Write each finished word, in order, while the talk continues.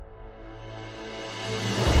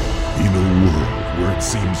In a world where it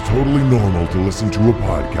seems totally normal to listen to a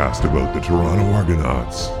podcast about the Toronto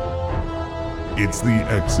Argonauts, it's the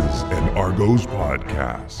X's and Argos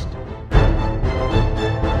podcast.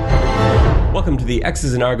 Welcome to the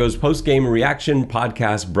X's and Argos post-game reaction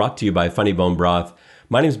podcast brought to you by Funny Bone Broth.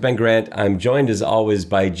 My name is Ben Grant. I'm joined as always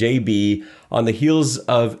by JB on the heels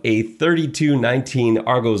of a 32-19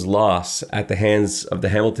 Argos loss at the hands of the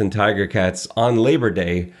Hamilton Tiger Cats on Labor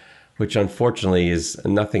Day, which unfortunately is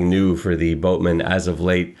nothing new for the Boatmen as of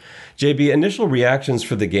late. JB, initial reactions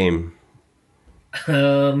for the game?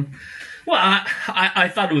 Well,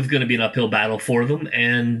 I thought it was going to be an uphill battle for them,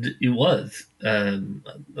 and it was. I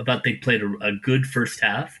thought they played a good first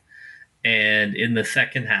half, and in the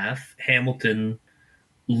second half, Hamilton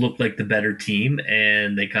looked like the better team,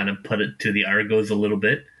 and they kind of put it to the Argos a little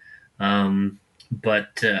bit.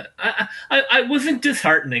 But I wasn't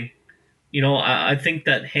disheartening. You know, I think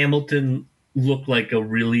that Hamilton looked like a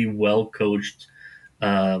really well-coached,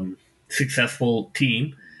 successful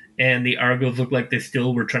team, and the Argos looked like they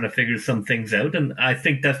still were trying to figure some things out, and I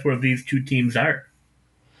think that's where these two teams are.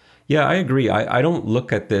 Yeah, I agree. I don't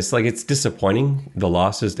look at this like it's disappointing.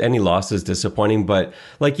 Any loss is disappointing, but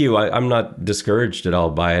like you, I'm not discouraged at all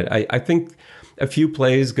by it. I think a few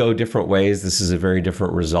plays go different ways. This is a very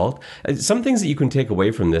different result. Some things that you can take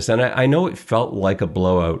away from this, and I know it felt like a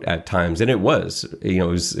blowout at times, and it was. You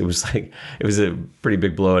know, it was a pretty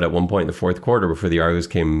big blowout at one point in the fourth quarter before the Argos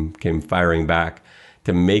came firing back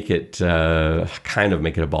to make it kind of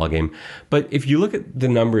make it a ball game. But if you look at the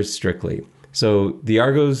numbers strictly, so the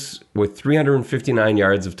Argos with 359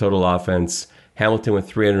 yards of total offense, Hamilton with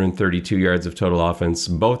 332 yards of total offense,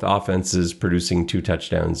 both offenses producing 2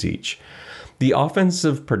 touchdowns each. The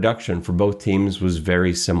offensive production for both teams was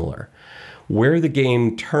very similar. Where the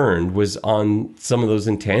game turned was on some of those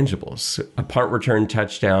intangibles. A punt return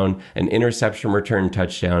touchdown, an interception return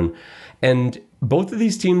touchdown. And both of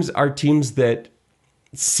these teams are teams that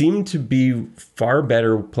seem to be far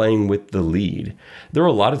better playing with the lead. There are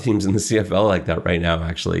a lot of teams in the CFL like that right now,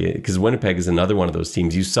 actually, because Winnipeg is another one of those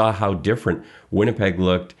teams. You saw how different Winnipeg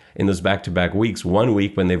looked in those back-to-back weeks. One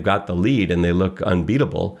week when they've got the lead and they look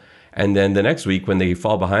unbeatable, and then the next week when they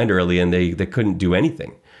fall behind early and they couldn't do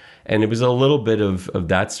anything. And it was a little bit of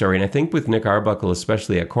that story. And I think with Nick Arbuckle,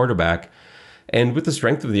 especially at quarterback, and with the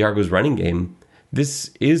strength of the Argos running game,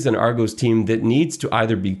 this is an Argos team that needs to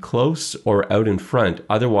either be close or out in front.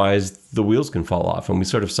 Otherwise, the wheels can fall off. And we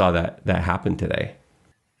sort of saw that happen today.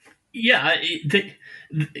 Yeah,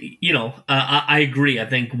 I agree. I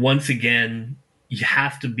think once again, you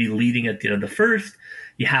have to be leading at the end of the first.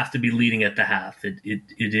 You have to be leading at the half. It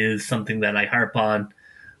is something that I harp on.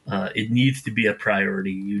 It needs to be a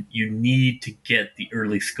priority. You need to get the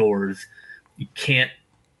early scores. You can't,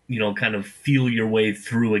 kind of feel your way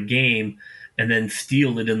through a game and then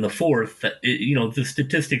steal it in the fourth. The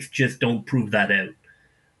statistics just don't prove that out.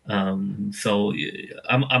 So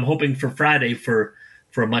I'm hoping for Friday for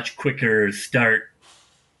a much quicker start.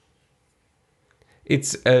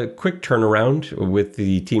 It's a quick turnaround with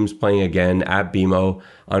the teams playing again at BMO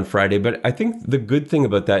on Friday. But I think the good thing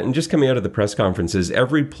about that, and just coming out of the press conferences,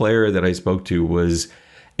 every player that I spoke to was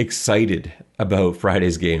excited about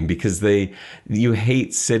Friday's game because you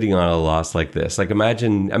hate sitting on a loss like this. Like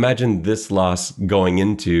imagine this loss going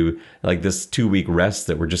into like this 2-week rest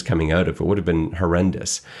that we're just coming out of. It would have been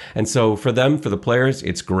horrendous. And so for the players,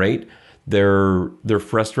 it's great. They're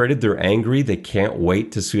frustrated. They're angry. They can't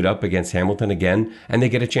wait to suit up against Hamilton again, and they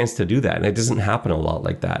get a chance to do that. And it doesn't happen a lot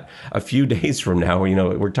like that. A few days from now,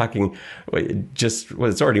 we're talking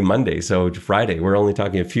it's already Monday, so Friday. We're only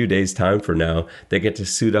talking a few days time from now. They get to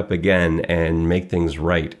suit up again and make things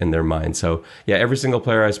right in their mind. So yeah, every single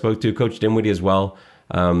player I spoke to, Coach Dinwiddie as well.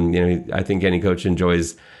 I think any coach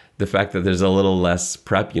enjoys the fact that there's a little less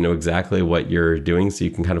prep, exactly what you're doing, so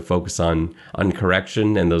you can kind of focus on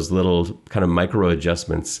correction and those little kind of micro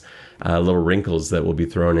adjustments, little wrinkles that will be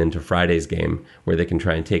thrown into Friday's game where they can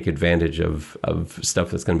try and take advantage of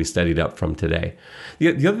stuff that's going to be studied up from today.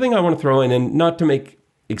 The other thing I want to throw in, and not to make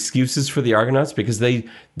excuses for the Argonauts, because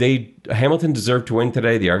Hamilton deserved to win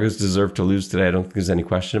today, the Argos deserved to lose today. I don't think there's any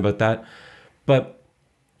question about that. But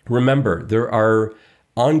remember, there are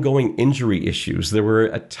ongoing injury issues. There were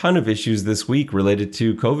a ton of issues this week related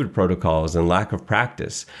to COVID protocols and lack of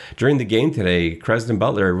practice. During the game today, Cresden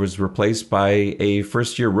Butler was replaced by a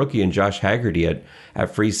first-year rookie in Josh Haggerty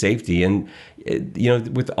at free safety. And,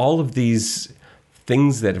 with all of these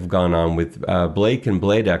things that have gone on with Blake and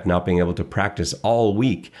Bladek not being able to practice all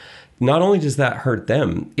week, not only does that hurt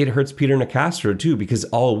them, it hurts Peter Nicastro too, because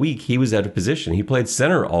all week he was out of position. He played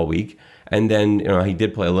center all week, And then, he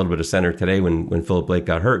did play a little bit of center today when Philip Blake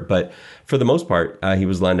got hurt. But for the most part, he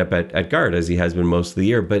was lined up at guard, as he has been most of the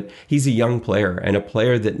year. But he's a young player and a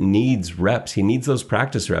player that needs reps. He needs those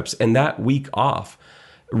practice reps. And that week off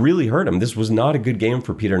really hurt him. This was not a good game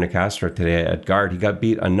for Peter Nicastro today at guard. He got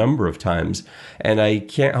beat a number of times. And I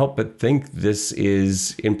can't help but think this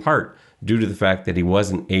is in part due to the fact that he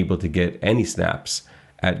wasn't able to get any snaps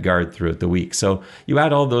at guard throughout the week. So you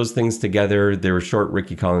add all those things together. They were short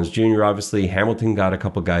Ricky Collins Jr., obviously. Hamilton got a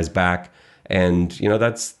couple guys back. And,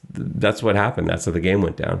 that's what happened. That's how the game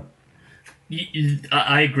went down.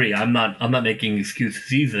 I agree. I'm not making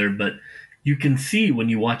excuses either, but you can see when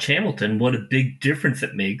you watch Hamilton what a big difference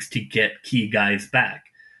it makes to get key guys back.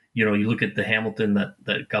 You look at the Hamilton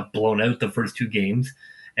that got blown out the first two games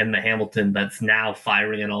and the Hamilton that's now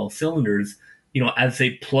firing on all cylinders. As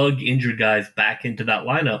they plug injured guys back into that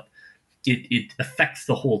lineup, it affects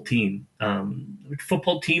the whole team.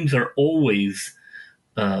 Football teams are always,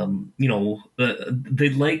 they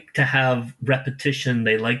like to have repetition.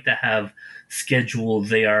 They like to have schedules.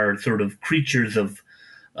 They are sort of creatures of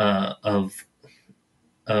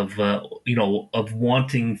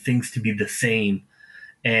wanting things to be the same.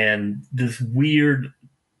 And this weird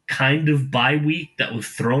kind of bye week that was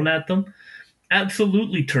thrown at them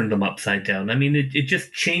absolutely turned them upside down. I mean, it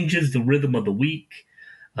just changes the rhythm of the week.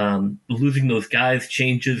 Losing those guys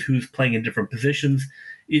changes who's playing in different positions.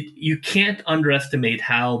 You can't underestimate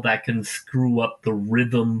how that can screw up the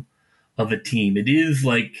rhythm of a team. It is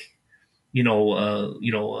like, an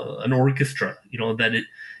orchestra. That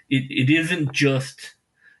it isn't just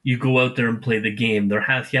you go out there and play the game. You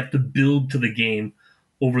have to build to the game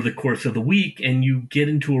over the course of the week, and you get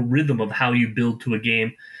into a rhythm of how you build to a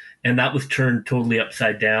game. And that was turned totally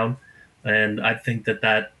upside down. And I think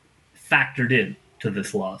that factored in to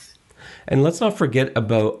this loss. And let's not forget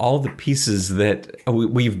about all the pieces that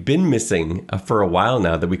we've been missing for a while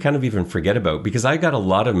now that we kind of even forget about. Because I got a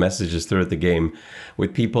lot of messages throughout the game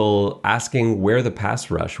with people asking where the pass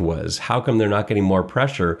rush was. How come they're not getting more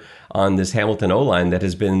pressure on this Hamilton O-line that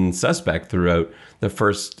has been suspect throughout the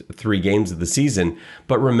first 3 games of the season?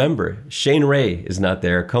 But remember, Shane Ray is not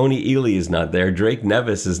there. Coney Ely is not there. Drake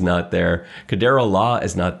Nevis is not there. Kadero Law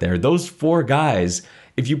is not there. Those 4 guys,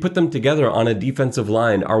 if you put them together on a defensive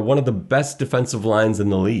line, are one of the best defensive lines in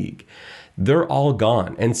the league. They're all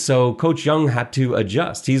gone. And so Coach Young had to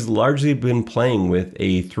adjust. He's largely been playing with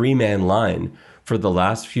a 3-man line for the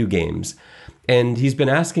last few games. And he's been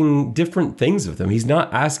asking different things of them. He's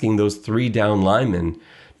not asking those 3 down linemen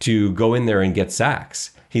to go in there and get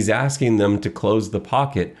sacks. He's asking them to close the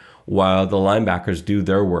pocket while the linebackers do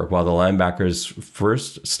their work, while the linebackers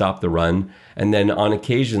first stop the run, and then on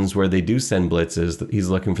occasions where they do send blitzes, he's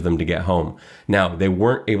looking for them to get home. Now, they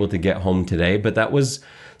weren't able to get home today, but that was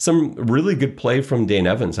some really good play from Dane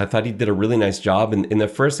Evans. I thought he did a really nice job in the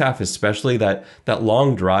first half, especially that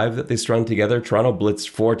long drive that they strung together. Toronto blitzed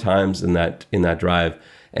 4 times in that drive,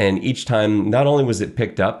 and each time not only was it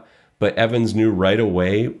picked up, but Evans knew right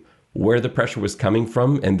away where the pressure was coming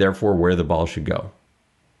from and therefore where the ball should go.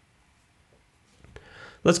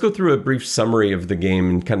 Let's go through a brief summary of the game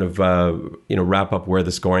and kind of wrap up where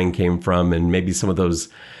the scoring came from and maybe some of those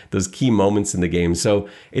key moments in the game. So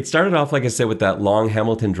it started off, like I said, with that long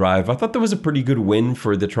Hamilton drive. I thought that was a pretty good win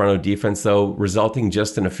for the Toronto defense, though, resulting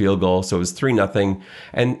just in a field goal. So it was 3-0.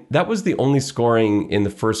 And that was the only scoring in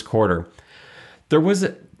the first quarter. There was,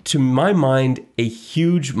 to my mind, a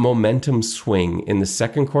huge momentum swing in the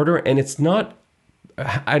second quarter. And it's not,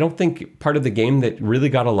 I don't think, part of the game that really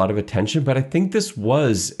got a lot of attention, but I think this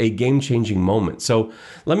was a game-changing moment. So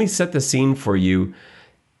let me set the scene for you.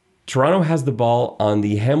 Toronto has the ball on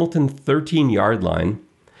the Hamilton 13-yard line.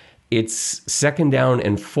 It's 2nd down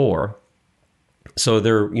and 4. So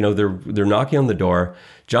they're knocking on the door.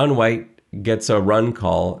 John White gets a run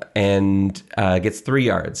call and gets 3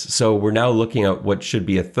 yards. So we're now looking at what should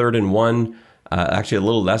be a 3rd and 1. Actually, a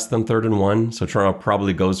little less than 3rd and 1. So Toronto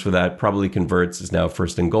probably goes for that, probably converts, is now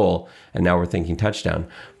 1st and goal. And now we're thinking touchdown.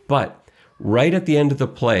 But right at the end of the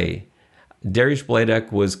play, Darius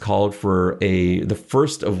Bladek was called for the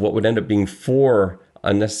first of what would end up being 4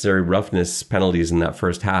 unnecessary roughness penalties in that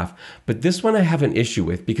first half. But this one I have an issue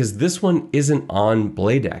with because this one isn't on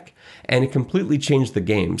Bladek. And it completely changed the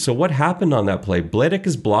game. So what happened on that play? Bladek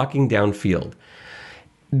is blocking downfield.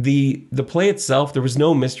 The play itself, there was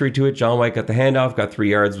no mystery to it. John White got the handoff, got 3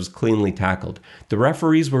 yards, was cleanly tackled. The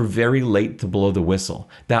referees were very late to blow the whistle.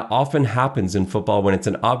 That often happens in football when it's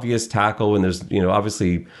an obvious tackle, when there's,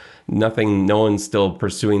 obviously nothing, no one's still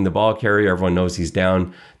pursuing the ball carrier, everyone knows he's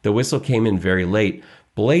down. The whistle came in very late.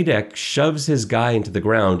 Bladek shoves his guy into the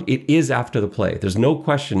ground. It is after the play. There's no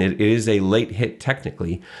question it is a late hit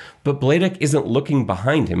technically, but Bladek isn't looking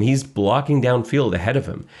behind him. He's blocking downfield ahead of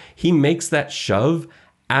him. He makes that shove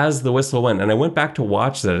as the whistle went. And I went back to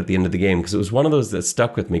watch that at the end of the game because it was one of those that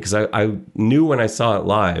stuck with me because I knew when I saw it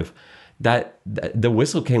live that the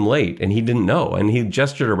whistle came late and he didn't know. And he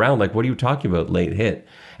gestured around like, what are you talking about, late hit?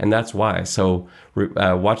 And that's why. So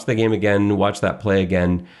watch the game again, watch that play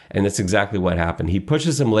again, and that's exactly what happened. He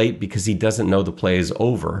pushes him late because he doesn't know the play is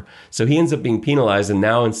over. So he ends up being penalized, and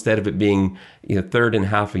now instead of it being 3rd and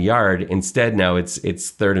half a yard, instead now it's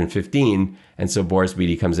 3rd and 15, and so Boris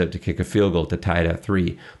Bede comes out to kick a field goal to tie it at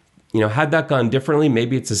 3. Had that gone differently,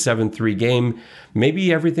 maybe it's a 7-3 game.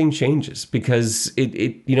 Maybe everything changes because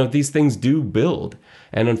these things do build.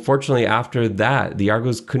 And unfortunately, after that, the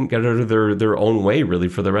Argos couldn't get out of their own way, really,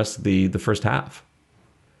 for the rest of the first half.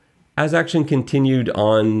 As action continued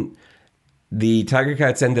on, the Tiger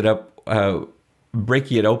Cats ended up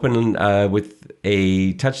breaking it open with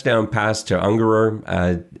a touchdown pass to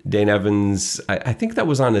Ungerer. Dane Evans, I think that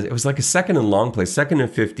was it was like a 2nd and long play, 2nd and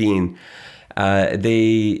 15.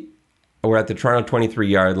 They were at the Toronto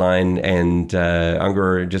 23-yard line, and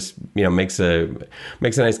Ungerer just makes a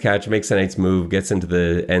nice catch, makes a nice move, gets into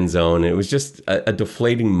the end zone. It was just a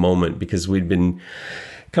deflating moment because we'd been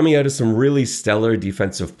coming out of some really stellar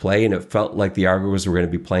defensive play, and it felt like the Argos were going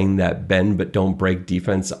to be playing that bend but don't break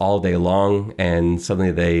defense all day long, and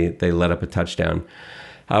suddenly they let up a touchdown.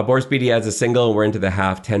 Boris Bede adds a single, and we're into the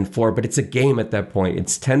half 10-4, but it's a game at that point.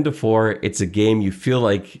 It's 10-4. It's a game. You feel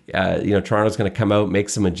like Toronto's going to come out, make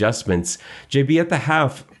some adjustments. JB, at the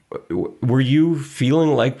half, were you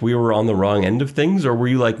feeling like we were on the wrong end of things, or were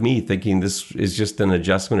you like me thinking this is just an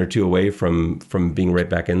adjustment or two away from being right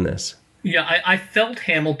back in this? Yeah, I felt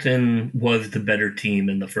Hamilton was the better team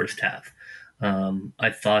in the first half.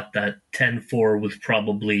 I thought that 10-4 was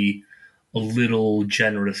probably a little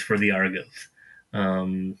generous for the Argos.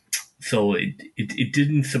 So it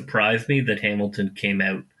didn't surprise me that Hamilton came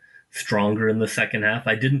out stronger in the second half.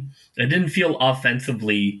 I didn't feel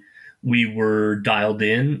offensively we were dialed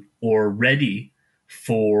in or ready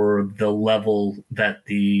for the level that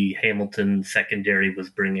the Hamilton secondary was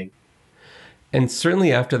bringing. And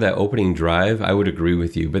certainly after that opening drive, I would agree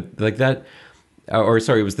with you. But like that,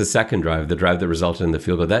 it was the second drive, the drive that resulted in the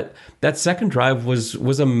field goal. That second drive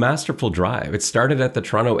was a masterful drive. It started at the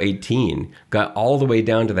Toronto 18, got all the way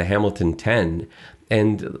down to the Hamilton 10.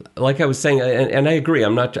 And like I was saying, and I agree,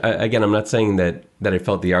 I'm not saying that I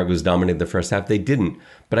felt the Argos dominated the first half. They didn't.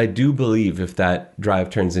 But I do believe if that drive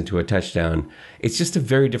turns into a touchdown, it's just a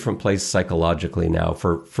very different place psychologically now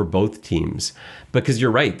for both teams. Because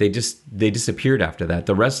you're right, they disappeared after that.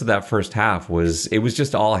 The rest of that first half was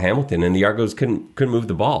just all Hamilton, and the Argos couldn't move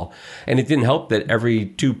the ball. And it didn't help that every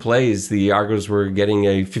 2 plays, the Argos were getting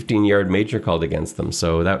a 15-yard major called against them.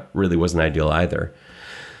 So that really wasn't ideal either.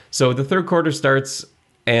 So the third quarter starts,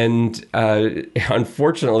 and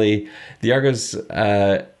unfortunately, the Argos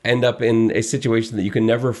end up in a situation that you can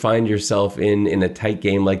never find yourself in a tight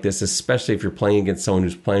game like this, especially if you're playing against someone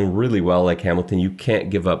who's playing really well like Hamilton. You can't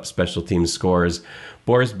give up special team scores.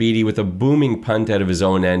 Boris Bede with a booming punt out of his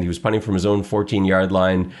own end. He was punting from his own 14-yard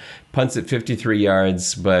line, punts at 53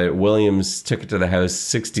 yards, but Williams took it to the house,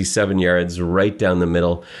 67 yards right down the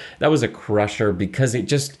middle. That was a crusher because it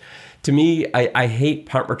just... To me, I hate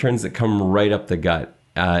punt returns that come right up the gut.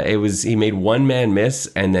 He made one man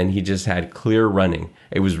miss, and then he just had clear running.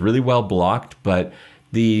 It was really well blocked, but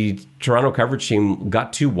the Toronto coverage team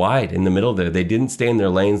got too wide in the middle there. They didn't stay in their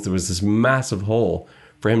lanes. There was this massive hole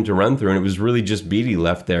for him to run through, and it was really just Bede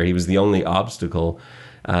left there. He was the only obstacle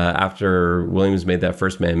after Williams made that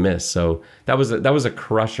first man miss. So that was a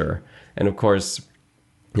crusher. And of course,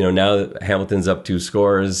 now Hamilton's up 2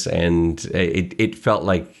 scores, and it felt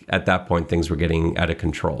like at that point things were getting out of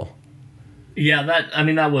control. Yeah,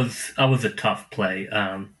 that was a tough play.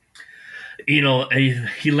 He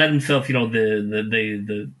let himself,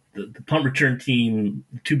 the punt return team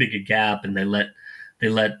too big a gap, and they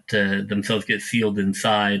let themselves get sealed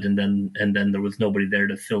inside, and then there was nobody there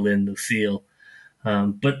to fill in the seal.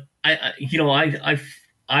 But I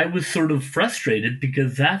was sort of frustrated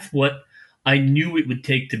because that's what I knew it would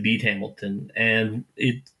take to beat Hamilton, and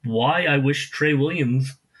it's why I wish Trey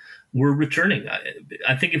Williams were returning.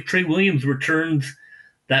 I think if Trey Williams returns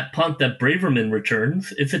that punt that Braverman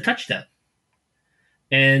returns, it's a touchdown.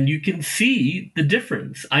 And you can see the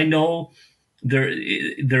difference. I know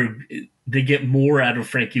they get more out of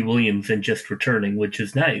Frankie Williams than just returning, which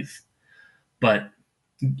is nice. But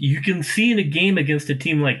you can see in a game against a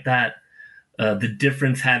team like that, the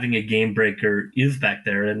difference having a game breaker is back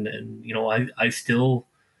there. And I still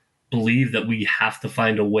believe that we have to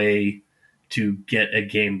find a way to get a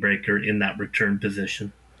game breaker in that return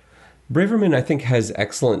position. Braverman, I think, has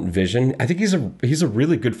excellent vision. I think he's a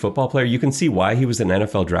really good football player. You can see why he was an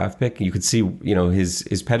NFL draft pick. You could see,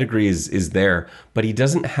 his pedigree is there, but he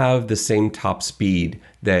doesn't have the same top speed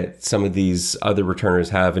that some of these other returners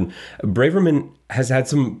have. And Braverman has had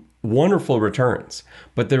some wonderful returns,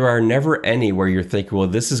 but there are never any where you're thinking, well,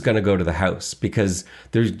 this is going to go to the house, because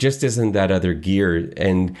there just isn't that other gear.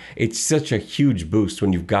 And it's such a huge boost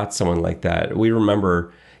when you've got someone like that. We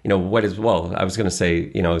remember, I was going to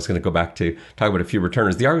say, I was going to go back to talk about a few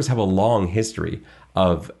returners. The Argos have a long history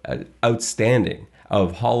of outstanding,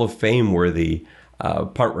 of Hall of Fame worthy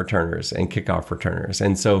punt returners and kickoff returners.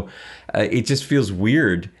 And so it just feels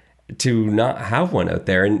weird to not have one out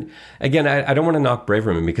there. And again, I don't want to knock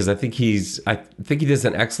Braverman, because I think he does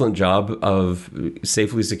an excellent job of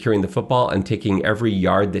safely securing the football and taking every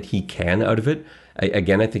yard that he can out of it.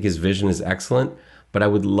 Again, I think his vision is excellent, but I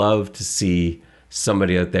would love to see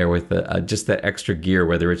somebody out there with just that extra gear,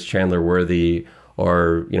 whether it's Chandler Worthy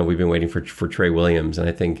or, we've been waiting for Trey Williams. And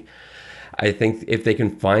I think if they can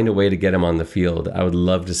find a way to get him on the field, I would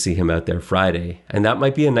love to see him out there Friday. And that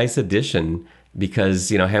might be a nice addition, because,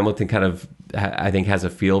 Hamilton kind of, I think, has a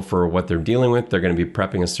feel for what they're dealing with. They're going to be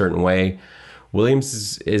prepping a certain way.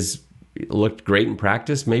 Williams is looked great in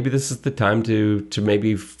practice. Maybe this is the time to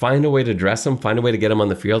maybe find a way to dress him, find a way to get him on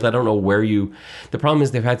the field. I don't know where the problem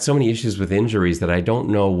is they've had so many issues with injuries that I don't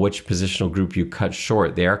know which positional group you cut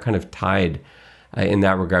short. They are kind of tied in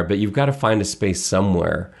that regard, but you've got to find a space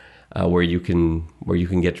somewhere where you can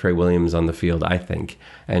get Trey Williams on the field, I think.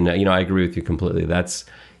 And I agree with you completely.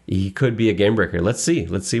 He could be a game breaker. Let's see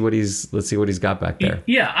what he's got back there.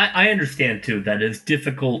 Yeah, I understand too that it's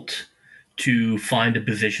difficult to find a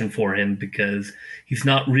position for him, because he's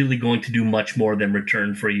not really going to do much more than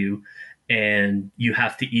return for you, and you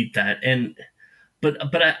have to eat that. But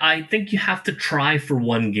I think you have to try for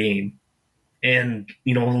one game, and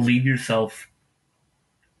leave yourself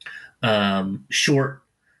short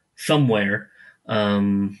somewhere.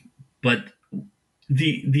 But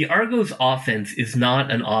the Argos offense is not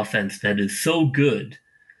an offense that is so good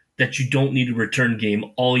that you don't need a return game.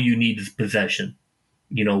 All you need is possession.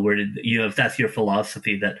 If that's your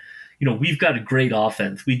philosophy, that, we've got a great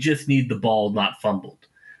offense, we just need the ball not fumbled.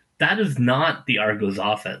 That is not the Argos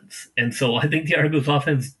offense. And so I think the Argos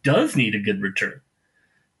offense does need a good return,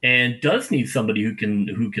 and does need somebody who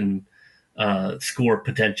can score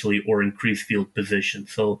potentially or increase field position.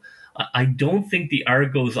 So I don't think the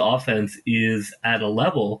Argos offense is at a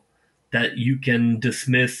level that you can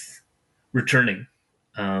dismiss returning.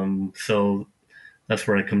 So that's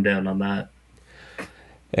where I come down on that.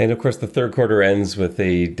 And of course, the third quarter ends with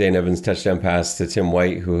a Dane Evans touchdown pass to Tim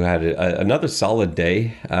White, who had another solid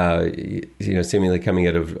day. Seemingly coming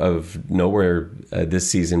out of nowhere this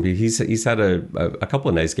season. He's had a couple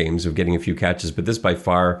of nice games of getting a few catches, but this by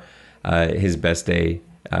far his best day.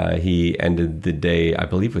 He ended the day, I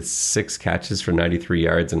believe, with 6 catches for 93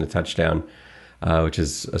 yards and a touchdown, which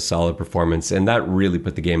is a solid performance, and that really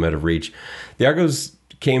put the game out of reach. The Argos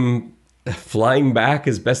came flying back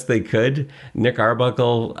as best they could. Nick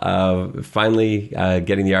Arbuckle finally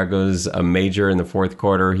getting the Argos a major in the fourth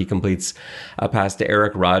quarter. He completes a pass to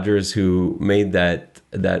Eric Rogers, who made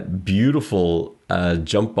that beautiful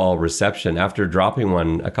jump ball reception after dropping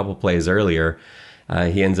one a couple plays earlier.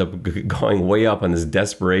 He ends up going way up on this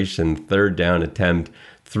desperation third down attempt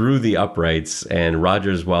through the uprights, and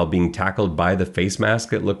Rogers, while being tackled by the face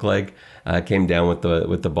mask, it looked like, came down with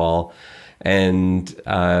the ball. And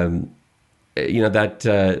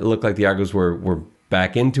that looked like the Argos were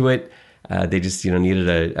back into it. They just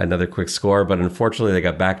needed another quick score, but unfortunately they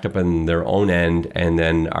got backed up in their own end, and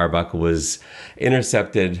then Arbuckle was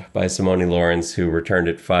intercepted by Simone Lawrence, who returned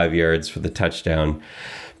it 5 yards for the touchdown.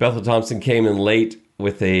 Bethel Thompson came in late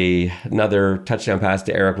with another touchdown pass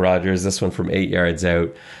to Eric Rogers, this one from 8 yards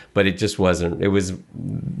out, but it just wasn't.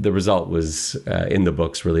 The result was in the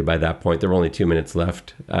books really by that point. There were only 2 minutes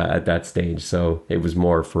left at that stage, so it was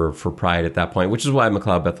more for pride at that point, which is why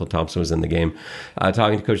McLeod Bethel Thompson was in the game.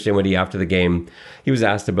 Talking to Coach Dinwiddie after the game, he was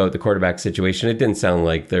asked about the quarterback situation. It didn't sound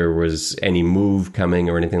like there was any move coming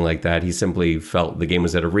or anything like that. He simply felt the game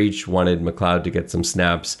was out of reach, wanted McLeod to get some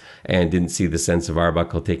snaps, and didn't see the sense of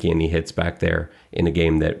Arbuckle taking any hits back there in a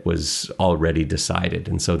game that was already decided.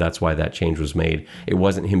 And so that's why that change was made. It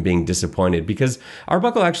wasn't him him being disappointed, because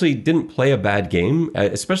Arbuckle actually didn't play a bad game,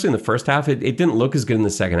 especially in the first half. It didn't look as good in the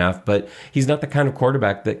second half, but he's not the kind of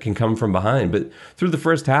quarterback that can come from behind. But through the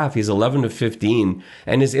first half, he's 11 of 15,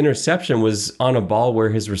 and his interception was on a ball where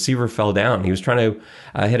his receiver fell down. He was trying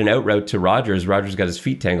to hit an out route to Rogers. Rogers got his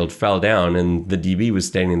feet tangled, fell down, and the DB was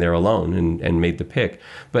standing there alone and made the pick.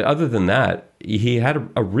 But other than that, he had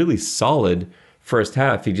a really solid first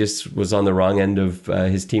half. He just was on the wrong end of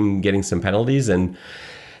his team getting some penalties, and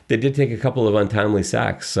they did take a couple of untimely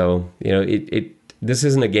sacks. So, this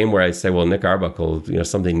isn't a game where I say, well, Nick Arbuckle,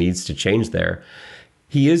 something needs to change there.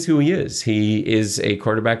 He is who he is. He is a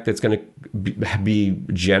quarterback that's going to be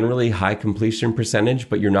generally high completion percentage,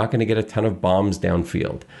 but you're not going to get a ton of bombs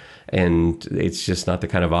downfield. And it's just not the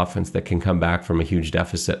kind of offense that can come back from a huge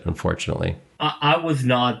deficit, unfortunately. I was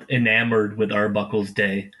not enamored with Arbuckle's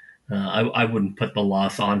day. I wouldn't put the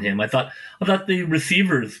loss on him. I thought the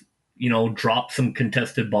receivers, dropped some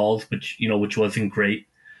contested balls, which wasn't great.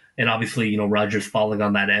 And obviously, Rogers falling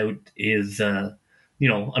on that out is,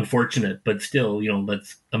 unfortunate, but still,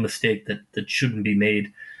 that's a mistake that shouldn't be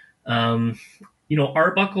made.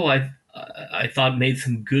 Arbuckle, I thought made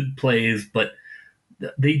some good plays, but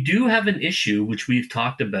they do have an issue, which we've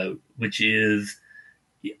talked about, which is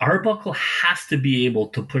Arbuckle has to be able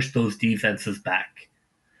to push those defenses back.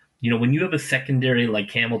 When you have a secondary like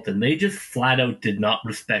Hamilton, they just flat out did not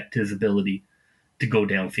respect his ability to go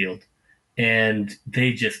downfield. And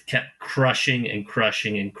they just kept crushing and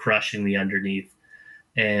crushing and crushing the underneath.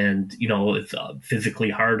 And, it's physically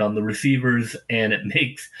hard on the receivers, and it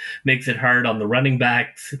makes it hard on the running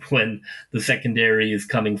backs when the secondary is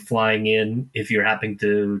coming flying in. If you're having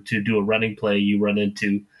to do a running play, you run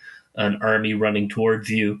into an army running towards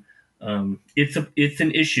you. It's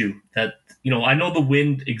an issue that, I know the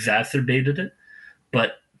wind exacerbated it,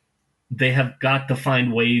 but they have got to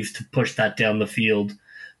find ways to push that down the field,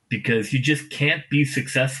 because you just can't be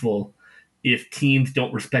successful if teams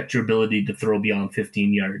don't respect your ability to throw beyond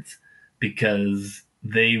 15 yards, because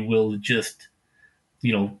they will just,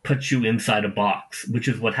 put you inside a box, which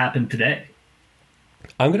is what happened today.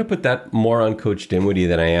 I'm going to put that more on Coach Dinwiddie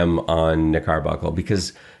than I am on Nick Arbuckle,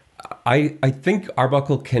 because I think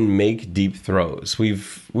Arbuckle can make deep throws.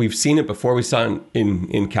 We've seen it before. We saw it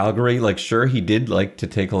in Calgary. Like, sure, he did like to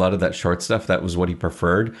take a lot of that short stuff. That was what he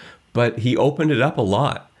preferred, but he opened it up a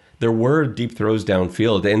lot. There were deep throws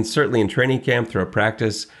downfield, and certainly in training camp, throughout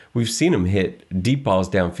practice, we've seen him hit deep balls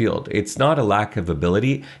downfield. It's not a lack of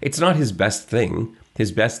ability. It's not his best thing.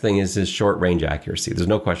 His best thing is his short range accuracy. There's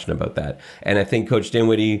no question about that. And I think Coach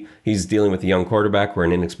Dinwiddie, he's dealing with a young quarterback. We're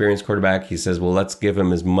an inexperienced quarterback. He says, well, let's give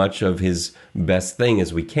him as much of his best thing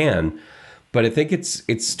as we can. But I think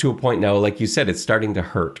it's to a point now, like you said, it's starting to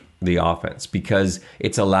hurt the offense, because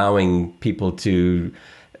it's allowing people to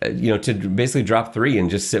basically drop three and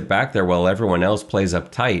just sit back there while everyone else plays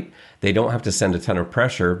up tight. They don't have to send a ton of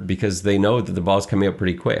pressure, because they know that the ball's coming up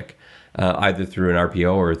pretty quick, either through an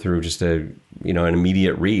RPO or through just an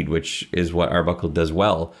immediate read, which is what Arbuckle does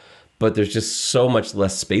well. But there's just so much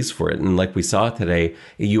less space for it. And like we saw today,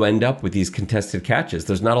 you end up with these contested catches.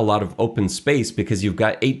 There's not a lot of open space, because you've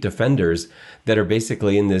got 8 defenders that are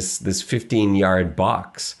basically in this 15-yard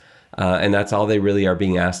box. And that's all they really are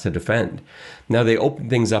being asked to defend. Now, they opened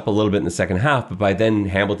things up a little bit in the second half, but by then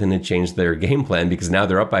Hamilton had changed their game plan, because now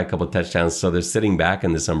they're up by a couple of touchdowns, so they're sitting back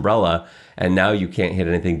in this umbrella, and now you can't hit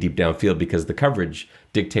anything deep downfield because the coverage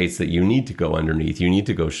dictates that you need to go underneath, you need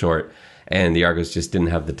to go short, and the Argos just didn't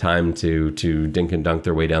have the time to dink and dunk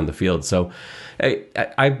their way down the field. So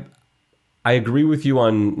I agree with you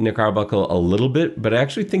on Nick Arbuckle a little bit, but I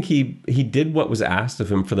actually think he did what was asked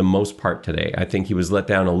of him for the most part today. I think he was let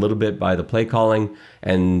down a little bit by the play calling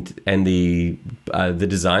and the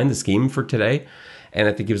design, the scheme for today. And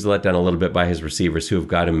I think he was let down a little bit by his receivers, who have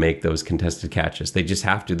got to make those contested catches. They just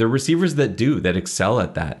have to. They're receivers that excel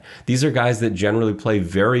at that. These are guys that generally play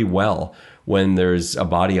very well when there's a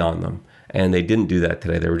body on them. And they didn't do that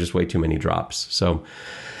today. There were just way too many drops. So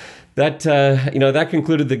that that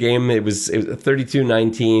concluded the game. It was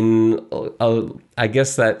 32-19. I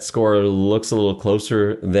guess that score looks a little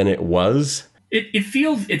closer than it was. It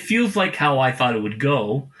feels like how I thought it would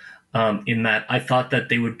go. In that I thought that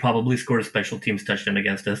they would probably score a special teams touchdown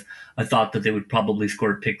against us. I thought that they would probably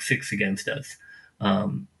score a pick 6 against us.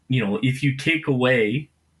 If you take away,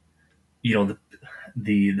 the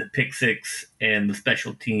pick 6 and the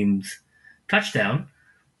special teams touchdown,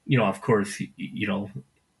 of course,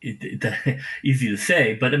 it's easy to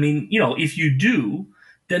say, but I mean, if you do,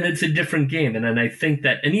 then it's a different game. And then I think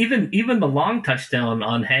that, and even the long touchdown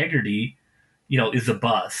on Haggerty, is a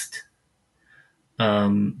bust.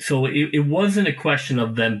 So it wasn't a question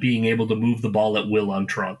of them being able to move the ball at will on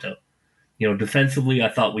Toronto. Defensively, I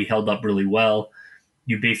thought we held up really well.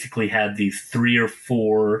 You basically had these 3 or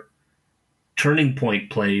 4 turning point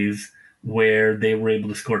plays where they were able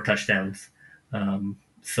to score touchdowns.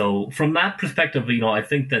 So from that perspective, I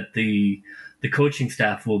think that the coaching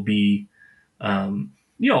staff will be,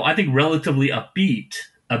 I think relatively upbeat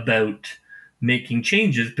about making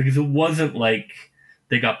changes, because it wasn't like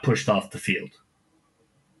they got pushed off the field.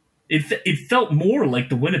 It felt more like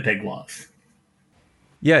the Winnipeg loss.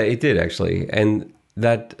 Yeah, it did actually. And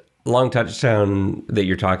that long touchdown that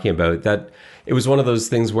you're talking about, that it was one of those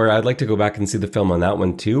things where I'd like to go back and see the film on that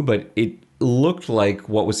one too, but it looked like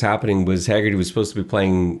what was happening was Haggerty was supposed to be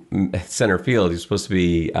playing center field. He was supposed to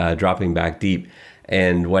be dropping back deep.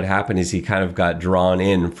 And what happened is he kind of got drawn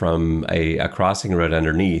in from a crossing route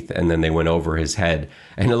underneath, and then they went over his head.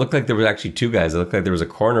 And it looked like there were actually 2 guys. It looked like there was a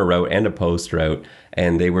corner route and a post route,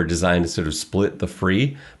 and they were designed to sort of split the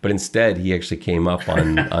free. But instead, he actually came up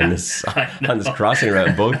on this crossing route,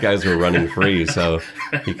 and both guys were running free. So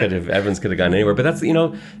Evans could have gone anywhere. But that's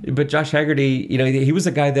but Josh Haggerty, he was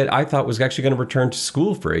a guy that I thought was actually going to return to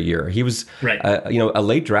school for a year. He was right. A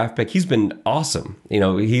late draft pick. He's been awesome.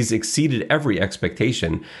 He's exceeded every expectation.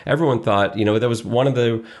 Everyone thought, that was one of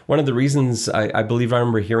the reasons I believe I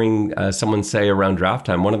remember hearing someone say around draft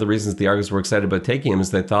time. One of the reasons the Argos were excited about taking him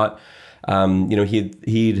is they thought,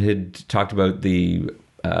 he had talked about the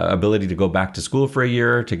ability to go back to school for a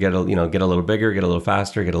year to get a little bigger, get a little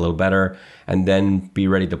faster, get a little better, and then be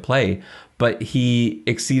ready to play. But he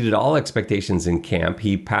exceeded all expectations in camp.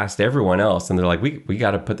 He passed everyone else, and they're like, we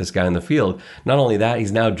got to put this guy in the field. Not only that,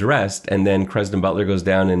 he's now dressed, and then Creston Butler goes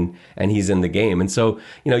down and he's in the game. And so,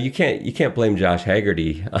 you can't blame Josh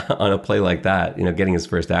Haggerty on a play like that, getting his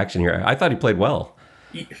first action here. I thought he played well.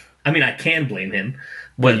 I mean, I can blame him.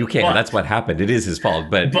 Well, you can. That's what happened. It is his fault.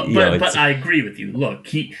 But I agree with you. Look,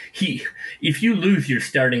 he if you lose your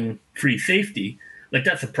starting free safety, like,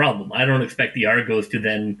 that's a problem. I don't expect the Argos to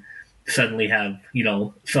then suddenly have,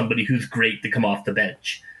 somebody who's great to come off the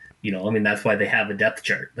bench. That's why they have a depth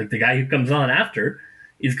chart. Like, the guy who comes on after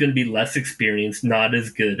is going to be less experienced, not as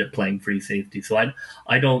good at playing free safety. So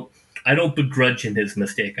I don't begrudge him his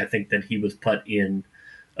mistake. I think that he was put in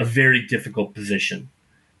a very difficult position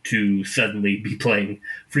to suddenly be playing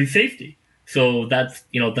free safety. So that's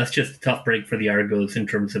just a tough break for the Argos in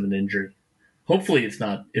terms of an injury. Hopefully it's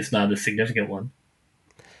not a significant one.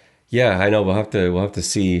 Yeah, I know. We'll have to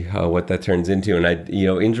see what that turns into. And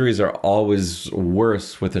injuries are always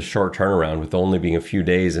worse with a short turnaround, with only being a few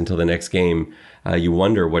days until the next game. You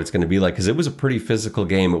wonder what it's going to be like, because it was a pretty physical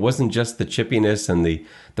game. It wasn't just the chippiness and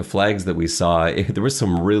the flags that we saw. There were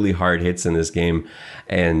some really hard hits in this game,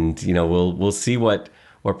 and we'll see what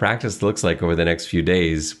practice looks like over the next few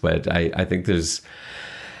days. But I think there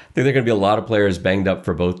are going to be a lot of players banged up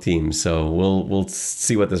for both teams. So we'll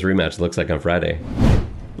see what this rematch looks like on Friday.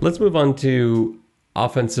 Let's move on to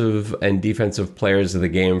offensive and defensive players of the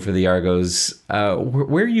game for the Argos.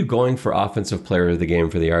 Where are you going for offensive player of the game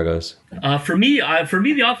for the Argos? For me,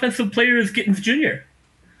 the offensive player is Gittins Jr.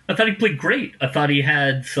 I thought he played great. I thought he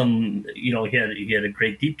had some, he had a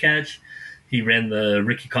great deep catch. He ran the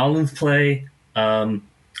Ricky Collins play. I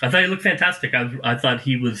thought he looked fantastic. I thought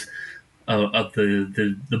he was of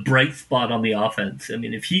the bright spot on the offense. I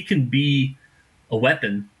mean, if he can be a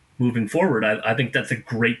weapon moving forward, I think that's a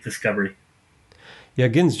great discovery. Yeah,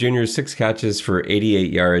 Gittins Jr., 6 catches for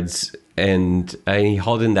 88 yards, and he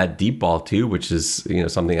hauled in that deep ball too, which is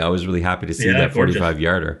something I was really happy to see, that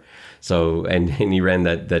 45-yarder. So and he ran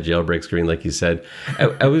that jailbreak screen, like you said.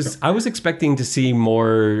 I was expecting to see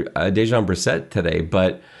more Dejan Brissett today,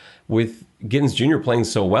 but with Gittins Jr. playing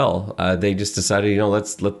so well, they just decided,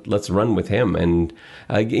 let's run with him. And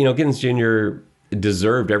Gittins Jr.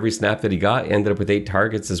 deserved every snap that he got. Ended up with 8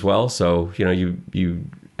 targets as well. So you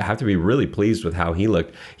have to be really pleased with how he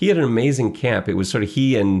looked. He had an amazing camp. It was sort of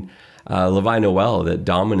he and Levi Noel that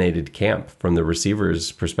dominated camp from the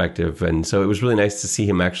receiver's perspective. And so it was really nice to see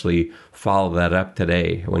him actually follow that up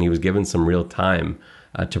today when he was given some real time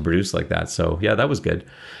to produce like that. So yeah, that was good.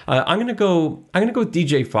 I'm gonna go with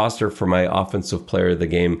DJ Foster for my offensive player of the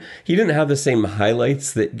game. He didn't have the same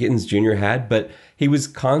highlights that Gittins Jr. had, but he was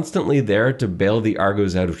constantly there to bail the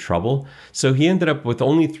Argos out of trouble. So he ended up with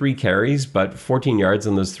only 3 carries, but 14 yards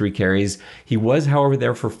on those 3 carries. He was, however,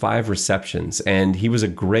 there for 5 receptions, and he was a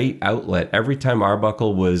great outlet. Every time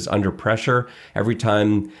Arbuckle was under pressure, every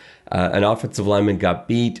time an offensive lineman got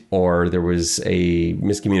beat or there was a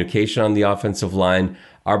miscommunication on the offensive line,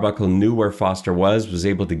 Arbuckle knew where Foster was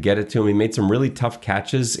able to get it to him. He made some really tough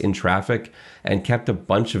catches in traffic and kept a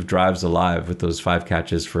bunch of drives alive with those 5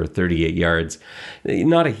 catches for 38 yards.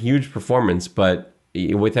 Not a huge performance, but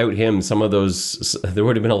without him, some of those, there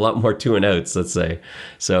would have been a lot more 2-and-outs, let's say.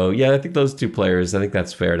 So, yeah, I think those 2 players, I think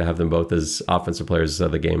that's fair to have them both as offensive players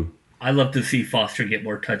of the game. I love to see Foster get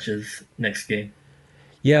more touches next game.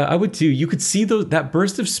 Yeah, I would too. You could see that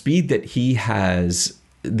burst of speed that he has,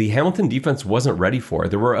 the Hamilton defense wasn't ready for.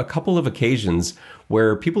 There were a couple of occasions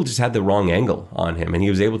where people just had the wrong angle on him, and he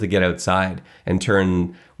was able to get outside and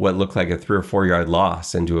turn what looked like a 3 or 4 yard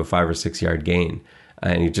loss into a 5 or 6 yard gain.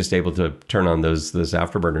 And he's just able to turn on those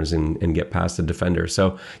afterburners and get past the defender.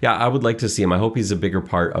 So, yeah, I would like to see him. I hope he's a bigger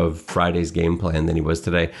part of Friday's game plan than he was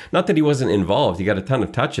today. Not that he wasn't involved. He got a ton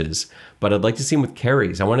of touches, but I'd like to see him with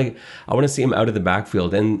carries. I want to see him out of the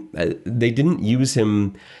backfield. And they didn't use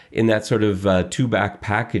him in that sort of 2-back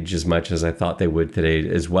package as much as I thought they would today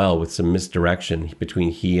as well, with some misdirection between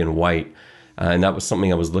he and White. And that was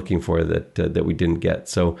something I was looking for that we didn't get.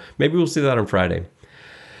 So maybe we'll see that on Friday.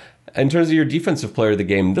 In terms of your defensive player of the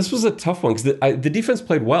game, this was a tough one because the defense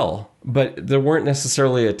played well, but there weren't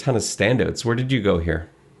necessarily a ton of standouts. Where did you go here?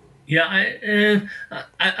 Yeah,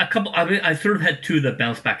 I sort of had 2 that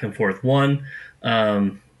bounced back and forth. One,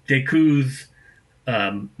 Deku's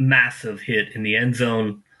massive hit in the end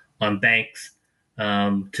zone on Banks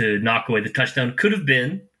to knock away the touchdown could have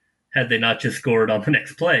been, had they not just scored on the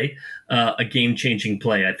next play, a game-changing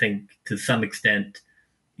play. I think to some extent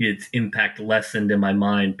its impact lessened in my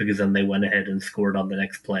mind because then they went ahead and scored on the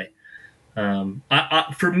next play.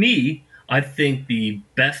 For me, I think the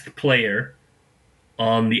best player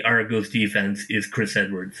on the Argos defense is Chris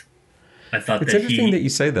Edwards. I thought it's interesting that you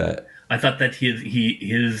say that. I thought that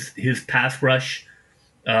his pass rush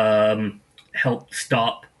helped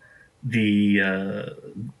stop the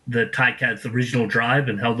Ticats' original drive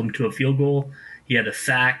and held them to a field goal. He had a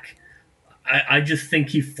sack. I just think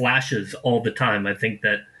he flashes all the time. I think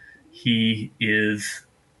that he is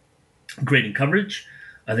great in coverage.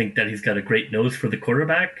 I think that he's got a great nose for the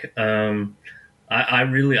quarterback. I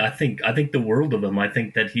think the world of him. I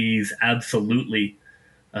think that he's absolutely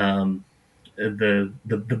the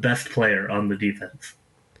best player on the defense.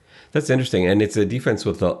 That's interesting, and it's a defense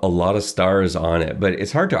with a lot of stars on it, but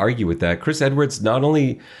it's hard to argue with that. Chris Edwards, not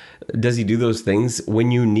only does he do those things,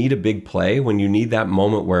 when you need a big play, when you need that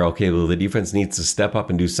moment where, okay, well, the defense needs to step up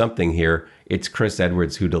and do something here, it's Chris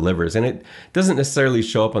Edwards who delivers. And it doesn't necessarily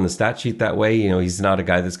show up on the stat sheet that way. You know, he's not a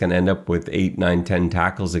guy that's going to end up with 8, 9, 10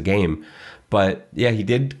 tackles a game. But yeah, he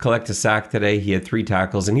did collect a sack today. He had 3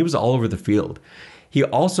 tackles, and he was all over the field. He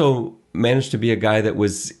also managed to be a guy that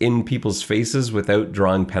was in people's faces without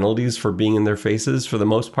drawing penalties for being in their faces for the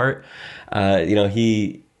most part.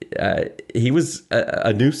 He was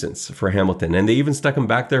a nuisance for Hamilton, and they even stuck him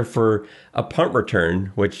back there for a punt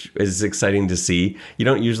return, which is exciting to see. You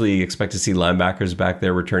don't usually expect to see linebackers back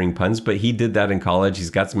there returning punts, but he did that in college. He's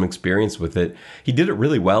got some experience with it. He did it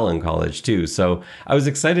really well in college too. So I was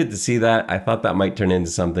excited to see that. I thought that might turn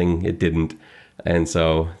into something. It didn't. And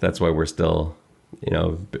so that's why we're still,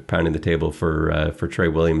 pounding the table for Trey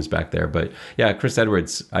Williams back there. But yeah, Chris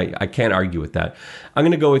Edwards, I can't argue with that. I'm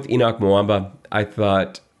going to go with Enoch Mwamba. I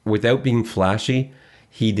thought, without being flashy,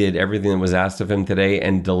 he did everything that was asked of him today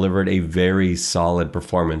and delivered a very solid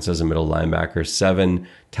performance as a middle linebacker. 7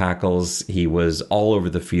 tackles. He was all over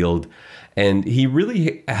the field. And he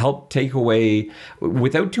really helped take away,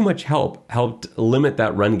 without too much help, helped limit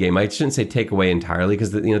that run game. I shouldn't say take away entirely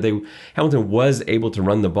because Hamilton was able to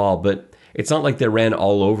run the ball, but it's not like they ran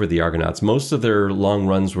all over the Argonauts. Most of their long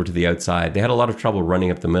runs were to the outside. They had a lot of trouble running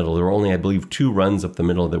up the middle. There were only, I believe, 2 runs up the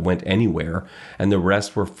middle that went anywhere, and the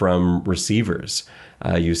rest were from receivers.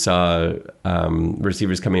 You saw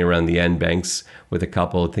receivers coming around the end, Banks with a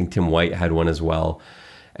couple. I think Tim White had one as well.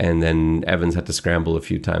 And then Evans had to scramble a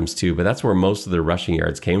few times too. But that's where most of their rushing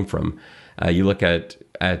yards came from. You look at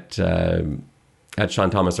Sean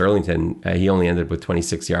Thomas Erlington, he only ended with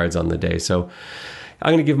 26 yards on the day. So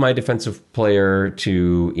I'm going to give my defensive player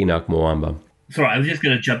to Enoch Mwamba. Sorry, I was just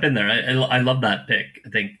going to jump in there. I love that pick. I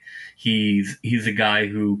think he's a guy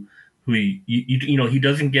who he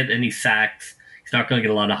doesn't get any sacks. He's not going to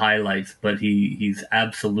get a lot of highlights, but he's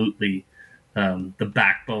absolutely the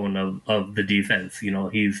backbone of the defense.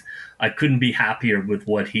 I couldn't be happier with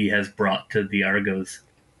what he has brought to the Argos.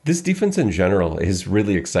 This defense in general is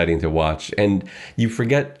really exciting to watch, and you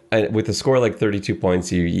forget with a score like 32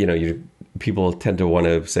 points, you people tend to want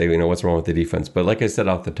to say, what's wrong with the defense? But like I said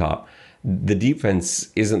off the top, the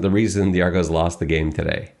defense isn't the reason the Argos lost the game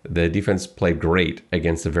today. The defense played great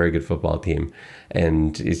against a very good football team.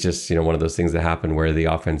 And it's just, one of those things that happened where the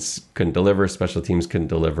offense couldn't deliver, special teams couldn't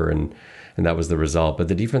deliver, and that was the result. But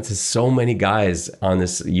the defense has so many guys on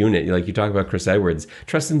this unit. Like you talk about Chris Edwards,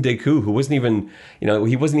 Tristan Deku, who wasn't even,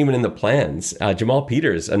 he wasn't even in the plans. Jamal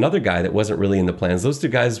Peters, another guy that wasn't really in the plans. Those two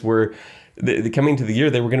guys were, coming to the year,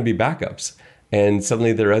 they were going to be backups. And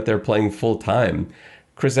suddenly they're out there playing full time.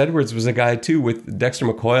 Chris Edwards was a guy too with Dexter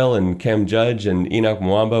McCoyle and Cam Judge and Enoch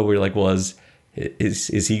Mwamba. We were like, well,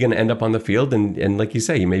 is he going to end up on the field? And like you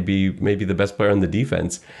say, he may be the best player on the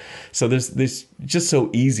defense. So there's just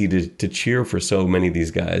so easy to cheer for so many of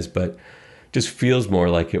these guys, but just feels more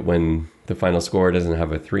like it when the final score doesn't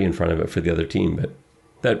have a 3 in front of it for the other team. But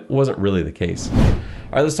that wasn't really the case. All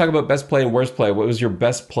right, let's talk about best play and worst play. What was your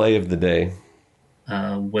best play of the day?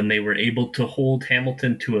 When they were able to hold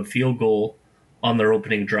Hamilton to a field goal on their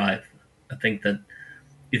opening drive. I think that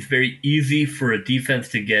it's very easy for a defense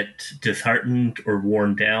to get disheartened or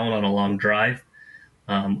worn down on a long drive.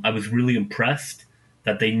 I was really impressed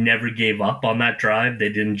that they never gave up on that drive. They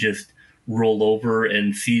didn't just roll over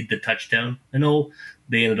and cede the touchdown. I know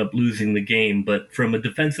they ended up losing the game, but from a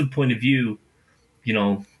defensive point of view,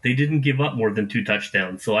 they didn't give up more than 2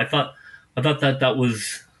 touchdowns. So I thought that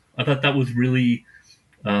was really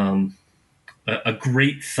a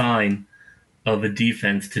great sign of a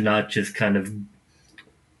defense to not just kind of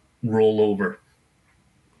roll over.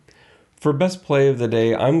 For best play of the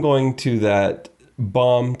day, I'm going to that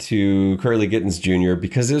bomb to Kurleigh Gittens Jr.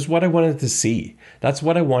 because it was what I wanted to see. That's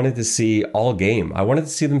what I wanted to see all game. I wanted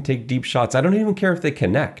to see them take deep shots. I don't even care if they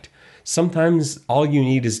connect. Sometimes all you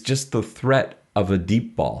need is just the threat of a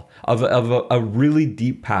deep ball, of a really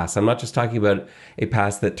deep pass. I'm not just talking about a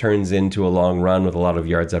pass that turns into a long run with a lot of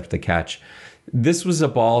yards after the catch. This was a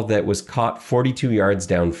ball that was caught 42 yards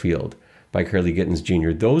downfield by Kurleigh Gittens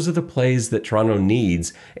Jr. Those are the plays that Toronto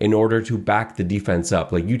needs in order to back the defense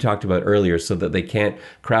up, like you talked about earlier, so that they can't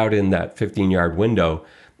crowd in that 15-yard window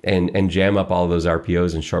and jam up all those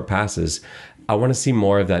RPOs and short passes. I want to see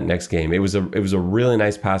more of that next game. It was a really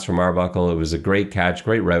nice pass from Arbuckle. It was a great catch,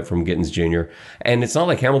 great route from Gittens Jr. And it's not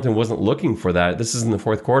like Hamilton wasn't looking for that. This is in the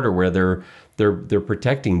fourth quarter where they're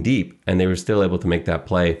protecting deep, and they were still able to make that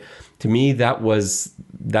play. To me, that's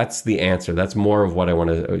the answer. That's more of what I want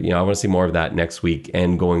to, I want to see more of that next week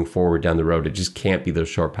and going forward down the road. It just can't be those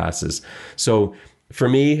short passes. So for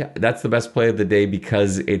me, that's the best play of the day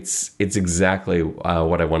because it's exactly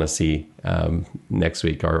what I want to see next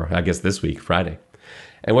week, or I guess this week, Friday.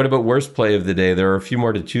 And what about worst play of the day? There are a few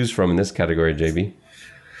more to choose from in this category, JB.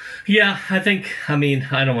 Yeah, I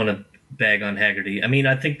don't want to bag on Haggerty.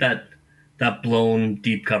 I think that blown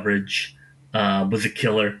deep coverage was a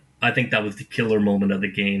killer. I think that was the killer moment of the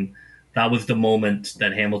game. That was the moment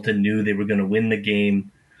that Hamilton knew they were going to win the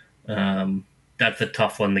game. That's a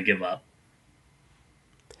tough one to give up.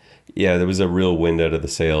 Yeah, there was a real wind out of the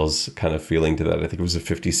sails kind of feeling to that. I think it was a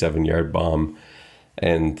 57-yard bomb.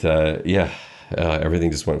 And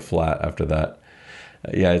everything just went flat after that.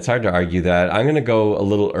 Yeah, it's hard to argue that. I'm going to go a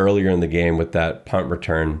little earlier in the game with that punt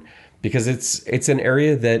return because it's an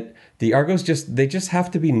area that the Argos just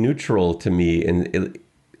have to be neutral to me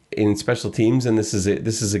in special teams, and this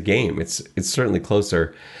is a game. It's certainly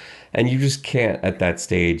closer, and you just can't at that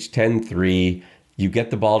stage. 10-3, you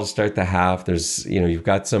get the ball to start the half. There's you've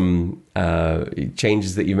got some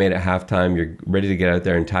changes that you made at halftime. You're ready to get out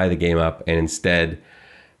there and tie the game up, and instead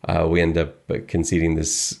we end up conceding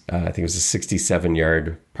this. I think it was a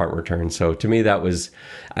 67-yard punt return. So to me, that's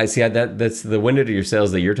the wind out of your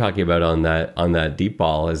sails that you're talking about on that deep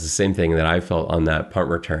ball is the same thing that I felt on that punt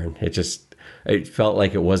return. It felt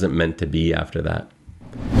like it wasn't meant to be after that.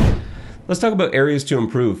 Let's talk about areas to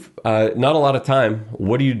improve. Not a lot of time.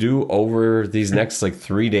 What do you do over these next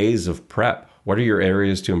 3 days of prep? What are your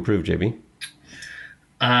areas to improve, JB?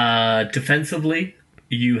 Defensively,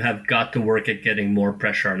 you have got to work at getting more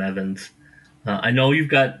pressure on Evans. I know you've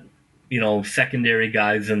got, secondary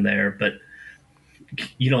guys in there, but,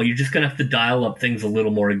 you're just going to have to dial up things a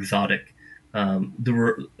little more exotic. There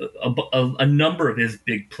were a number of his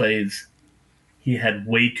big plays. He had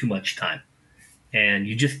way too much time. And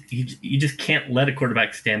you just can't let a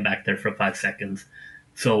quarterback stand back there for 5 seconds.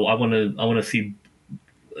 So I want to see,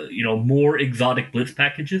 more exotic blitz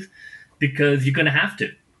packages because you're going to have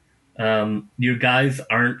to. Your guys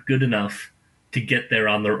aren't good enough to get there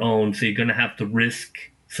on their own, so you're going to have to risk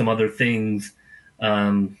some other things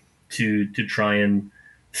to try and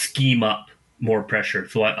scheme up more pressure.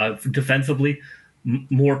 So defensively,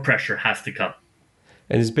 more pressure has to come.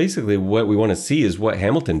 And it's basically what we want to see is what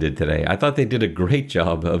Hamilton did today. I thought they did a great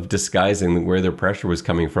job of disguising where their pressure was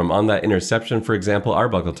coming from. On that interception, for example,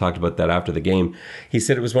 Arbuckle talked about that after the game. He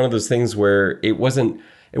said it was one of those things where it wasn't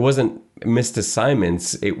missed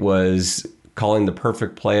assignments. It was calling the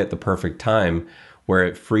perfect play at the perfect time, where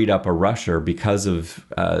it freed up a rusher because of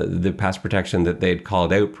the pass protection that they had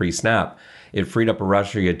called out pre-snap. It freed up a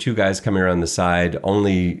rusher. You had two guys coming around the side.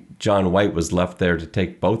 Only John White was left there to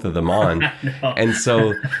take both of them on. And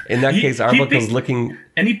so in that case, Arbuckle's looking...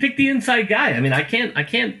 And he picked the inside guy. I mean, I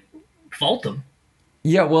can't fault him.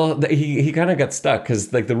 Yeah, well, he kind of got stuck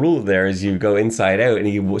because like the rule there is you go inside out, and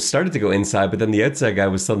he started to go inside, but then the outside guy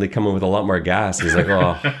was suddenly coming with a lot more gas. He's like,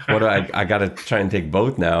 oh, what do I got to try and take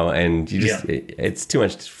both now, and you just it's too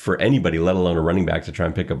much for anybody, let alone a running back, to try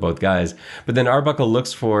and pick up both guys. But then Arbuckle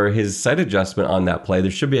looks for his sight adjustment on that play. There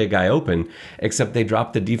should be a guy open, except they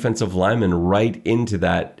dropped the defensive lineman right into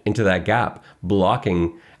that gap,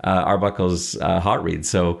 blocking Arbuckle's hot read.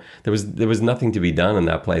 So there was nothing to be done on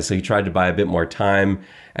that play. So he tried to buy a bit more time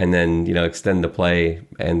and then, extend the play,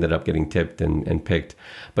 ended up getting tipped and picked.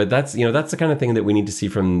 But that's the kind of thing that we need to see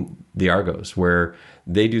from the Argos, where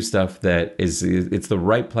they do stuff that it's the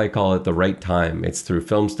right play call at the right time. It's through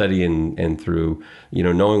film study and through,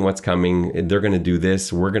 knowing what's coming. They're going to do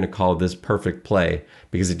this. We're going to call this perfect play,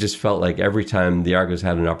 because it just felt like every time the Argos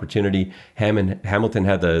had an opportunity, Hamilton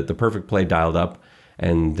had the perfect play dialed up.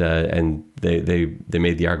 And they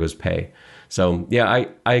made the Argos pay. So yeah,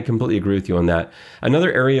 I completely agree with you on that.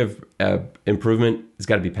 Another area of improvement has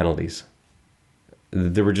got to be penalties.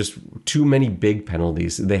 There were just too many big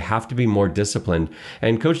penalties. They have to be more disciplined.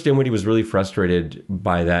 And Coach Dinwiddie was really frustrated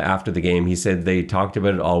by that after the game. He said they talked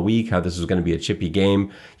about it all week, how this was going to be a chippy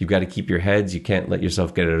game. You've got to keep your heads. You can't let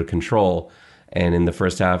yourself get out of control. And in the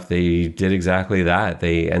first half, they did exactly that.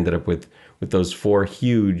 They ended up with those 4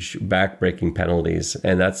 huge back-breaking penalties,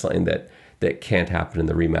 and that's something that can't happen in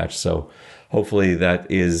the rematch. So hopefully that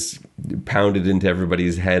is pounded into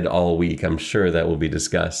everybody's head all week. I'm sure that will be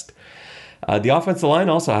discussed. The offensive line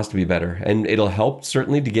also has to be better, and it'll help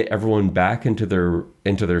certainly to get everyone back into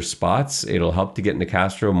their spots. It'll help to get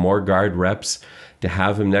Nicastro more guard reps, to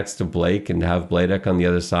have him next to Blake and to have Bladek on the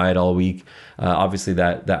other side all week. Obviously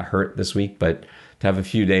that hurt this week, but to have a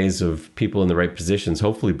few days of people in the right positions.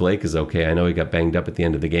 Hopefully Blake is okay. I know he got banged up at the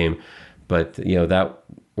end of the game, but that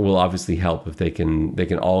will obviously help if they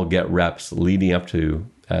can all get reps leading up to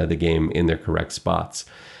the game in their correct spots.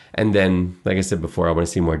 And then, like I said before, I want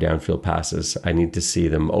to see more downfield passes. I need to see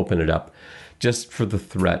them open it up just for the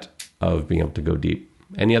threat of being able to go deep.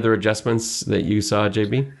 Any other adjustments that you saw,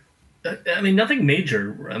 JB? I mean, nothing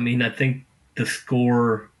major. I mean, I think the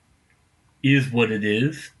score is what it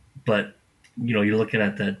is, but you're looking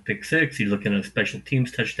at that pick six, you're looking at a special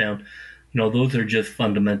teams touchdown. Those are just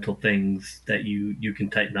fundamental things that you can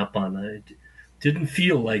tighten up on. It didn't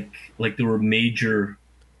feel like there were major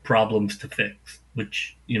problems to fix,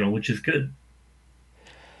 which is good.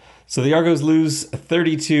 So the Argos lose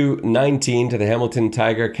 32-19 to the Hamilton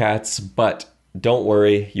Tiger Cats, but don't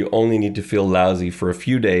worry, you only need to feel lousy for a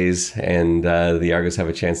few days, and the Argos have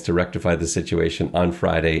a chance to rectify the situation on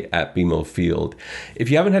Friday at BMO Field. If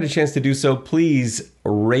you haven't had a chance to do so, please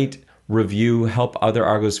rate, review, help other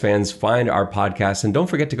Argos fans find our podcast. And don't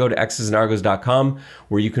forget to go to xsandargos.com,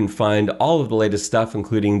 where you can find all of the latest stuff,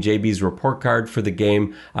 including JB's report card for the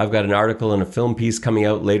game. I've got an article and a film piece coming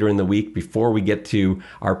out later in the week. Before we get to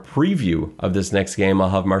our preview of this next game, I'll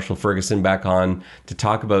have Marshall Ferguson back on to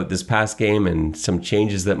talk about this past game and some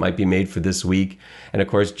changes that might be made for this week. And of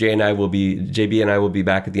course, JB and I will be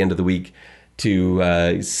back at the end of the week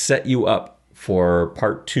to set you up for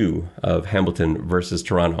part 2 of Hamilton versus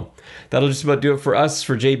Toronto. That'll just about do it for us.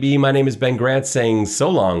 For JB, my name is Ben Grant, saying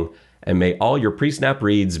so long, and may all your pre-snap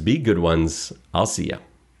reads be good ones. I'll see ya.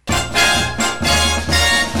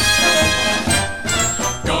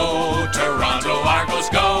 Go, Toronto Argos,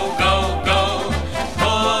 go, go, go.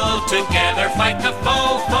 Pull together, fight the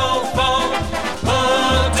foe.